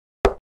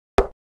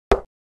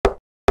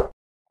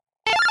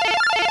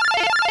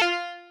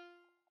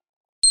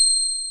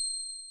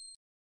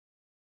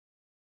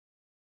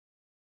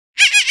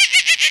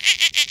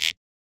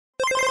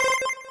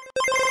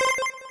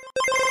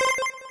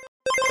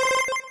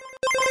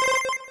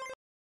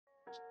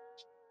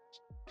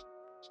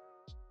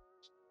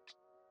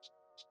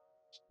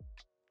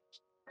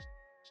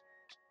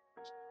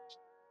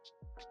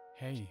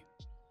Hey,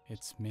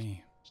 it's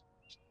me.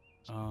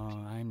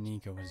 I'm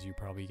Nico, as you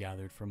probably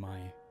gathered from my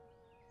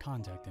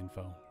contact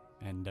info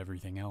and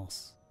everything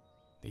else.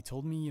 They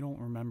told me you don't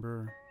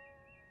remember,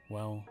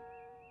 well,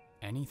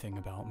 anything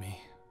about me.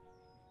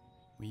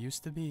 We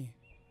used to be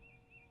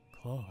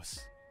close.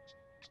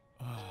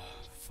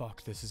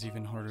 Fuck, this is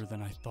even harder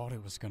than I thought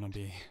it was gonna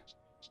be.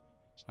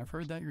 I've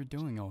heard that you're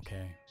doing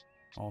okay,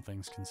 all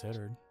things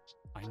considered.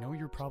 I know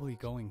you're probably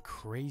going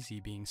crazy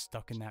being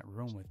stuck in that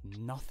room with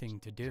nothing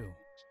to do.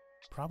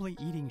 Probably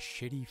eating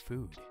shitty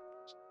food.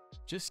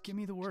 Just give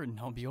me the word and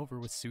I'll be over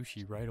with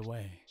sushi right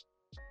away.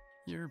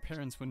 Your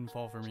parents wouldn't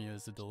fall for me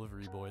as a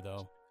delivery boy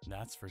though,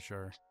 that's for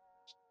sure.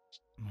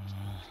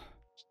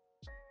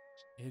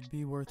 It'd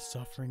be worth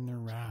suffering their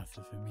wrath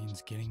if it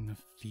means getting to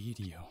feed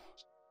you.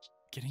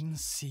 Getting to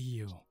see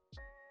you.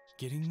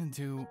 Getting to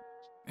do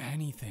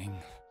anything.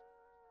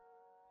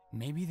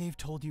 Maybe they've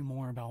told you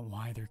more about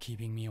why they're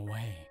keeping me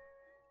away.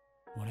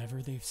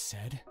 Whatever they've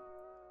said,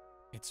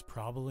 it's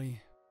probably...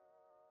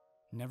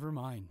 Never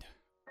mind.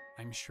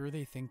 I'm sure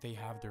they think they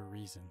have their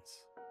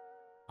reasons.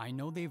 I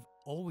know they've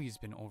always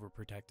been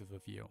overprotective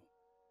of you.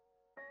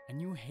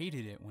 And you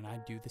hated it when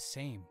I'd do the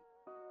same.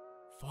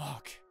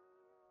 Fuck.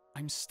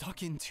 I'm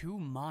stuck in two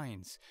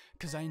minds,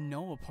 cause I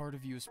know a part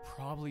of you is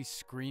probably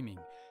screaming,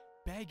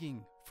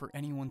 begging for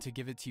anyone to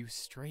give it to you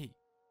straight.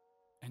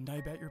 And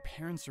I bet your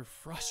parents are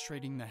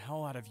frustrating the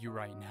hell out of you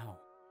right now,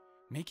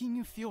 making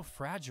you feel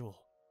fragile.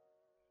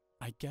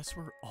 I guess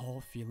we're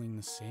all feeling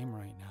the same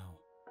right now.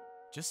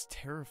 Just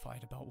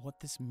terrified about what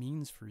this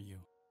means for you,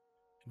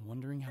 and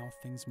wondering how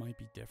things might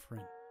be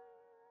different.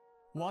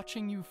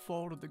 Watching you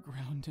fall to the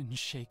ground and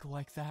shake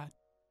like that,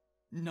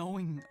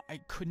 knowing I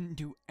couldn't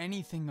do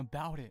anything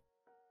about it,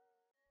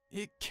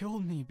 it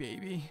killed me,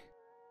 baby.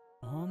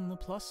 On the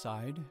plus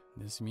side,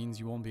 this means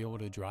you won't be able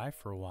to drive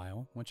for a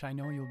while, which I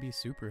know you'll be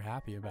super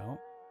happy about.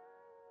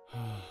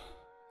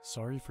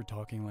 Sorry for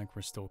talking like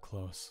we're still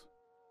close.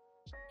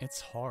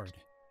 It's hard,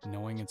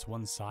 knowing it's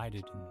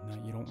one-sided and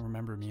that you don't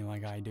remember me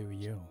like I do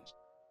you.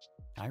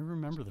 I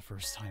remember the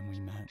first time we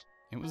met.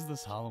 It was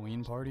this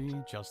Halloween party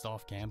just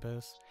off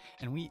campus,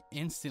 and we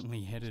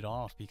instantly hit it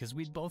off because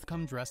we'd both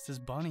come dressed as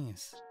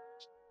bunnies.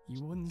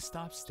 You wouldn't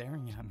stop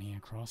staring at me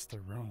across the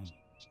room,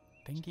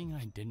 thinking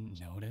I didn't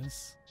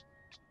notice.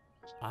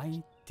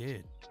 I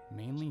did,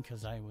 mainly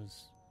because I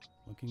was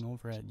looking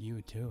over at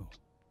you too.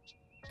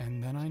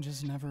 And then I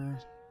just never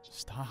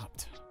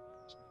stopped.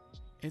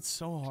 It's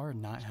so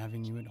hard not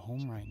having you at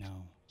home right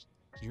now.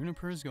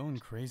 Juniper's going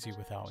crazy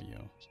without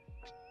you.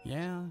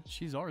 Yeah,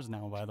 she's ours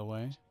now, by the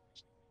way.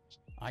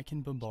 I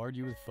can bombard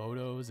you with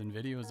photos and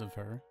videos of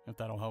her, if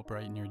that'll help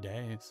brighten your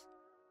days.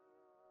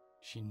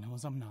 She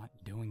knows I'm not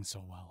doing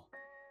so well,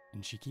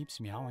 and she keeps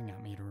meowing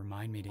at me to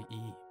remind me to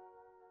eat.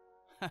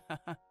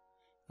 Haha,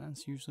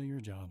 that's usually your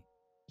job.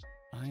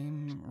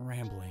 I'm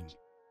rambling,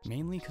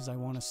 mainly because I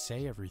want to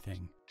say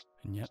everything,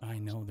 and yet I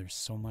know there's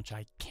so much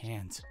I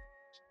can't.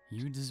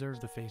 You deserve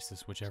to face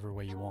this whichever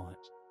way you want.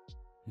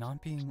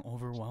 Not being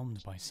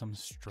overwhelmed by some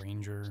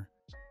stranger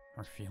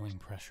or feeling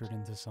pressured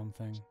into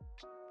something.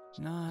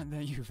 Not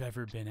that you've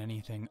ever been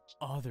anything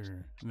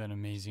other than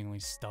amazingly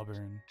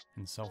stubborn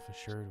and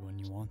self-assured when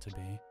you want to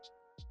be.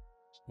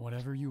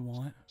 Whatever you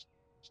want,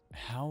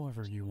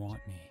 however you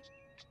want me,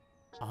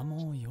 I'm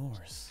all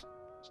yours.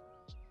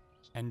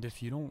 And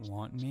if you don't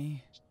want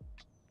me,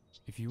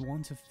 if you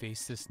want to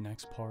face this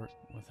next part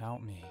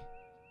without me,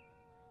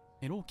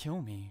 it'll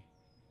kill me.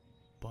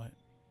 But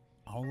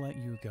I'll let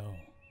you go.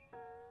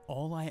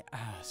 All I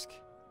ask,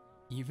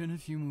 even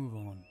if you move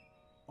on,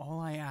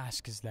 all I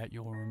ask is that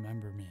you'll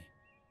remember me.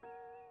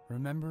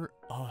 Remember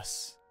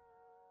us.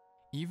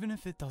 Even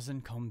if it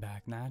doesn't come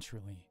back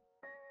naturally,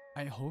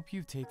 I hope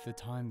you take the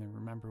time to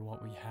remember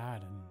what we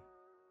had, and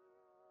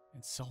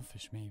it's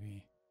selfish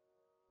maybe,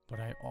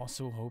 but I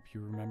also hope you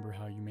remember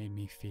how you made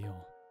me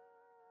feel.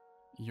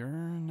 You're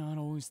not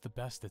always the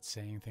best at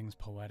saying things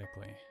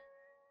poetically,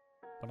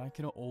 but I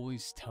could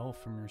always tell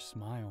from your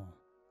smile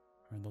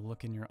or the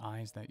look in your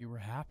eyes that you were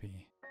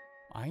happy.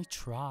 I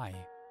tried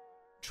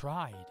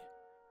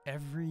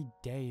every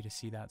day to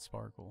see that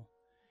sparkle.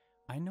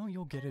 I know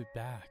you'll get it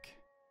back.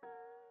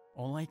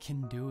 All I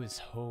can do is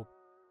hope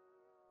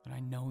that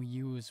I know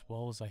you as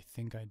well as I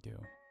think I do,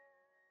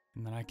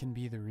 and that I can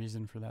be the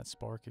reason for that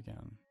spark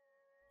again.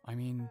 I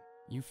mean,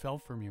 you fell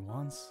for me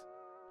once,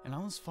 and I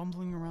was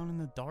fumbling around in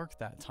the dark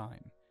that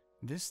time.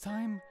 This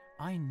time,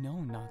 I know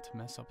not to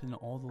mess up in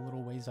all the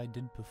little ways I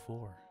did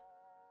before.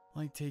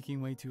 Like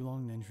taking way too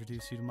long to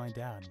introduce you to my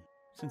dad,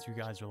 since you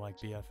guys are like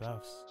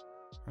BFFs.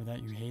 Or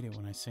that you hate it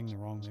when I sing the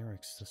wrong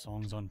lyrics to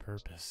songs on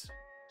purpose.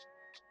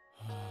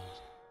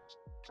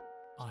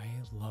 I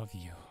love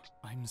you.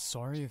 I'm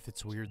sorry if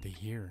it's weird to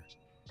hear,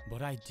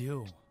 but I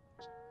do.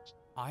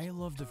 I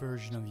love the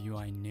version of you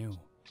I knew,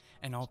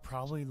 and I'll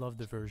probably love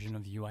the version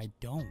of you I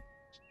don't.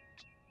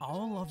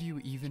 I'll love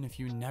you even if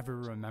you never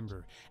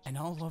remember, and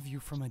I'll love you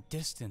from a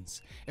distance,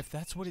 if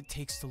that's what it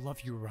takes to love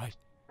you right.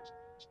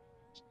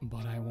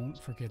 But I won't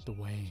forget the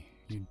way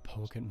you'd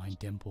poke at my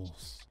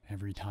dimples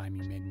every time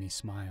you made me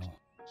smile.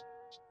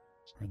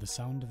 or the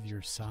sound of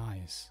your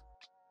sighs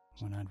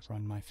when I'd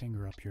run my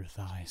finger up your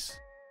thighs.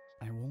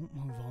 I won't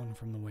move on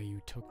from the way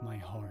you took my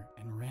heart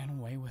and ran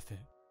away with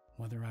it,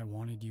 whether I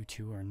wanted you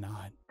to or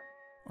not,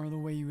 or the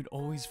way you would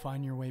always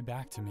find your way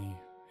back to me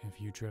if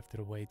you drifted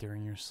away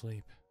during your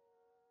sleep.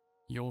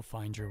 You'll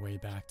find your way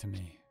back to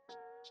me.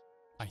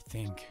 I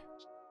think.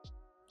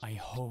 I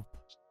hope.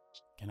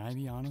 Can I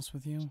be honest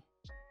with you?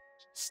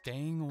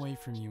 Staying away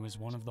from you is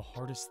one of the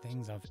hardest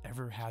things I've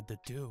ever had to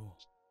do.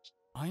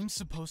 I'm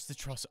supposed to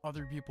trust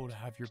other people to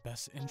have your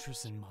best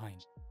interests in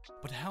mind,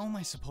 but how am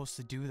I supposed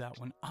to do that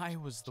when I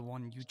was the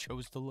one you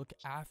chose to look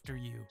after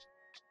you?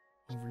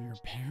 Over your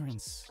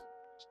parents,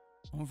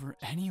 over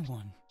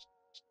anyone.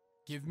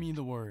 Give me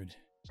the word,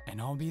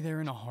 and I'll be there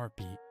in a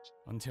heartbeat.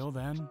 Until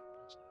then,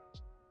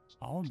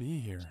 I'll be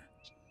here,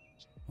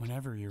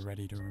 whenever you're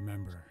ready to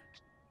remember.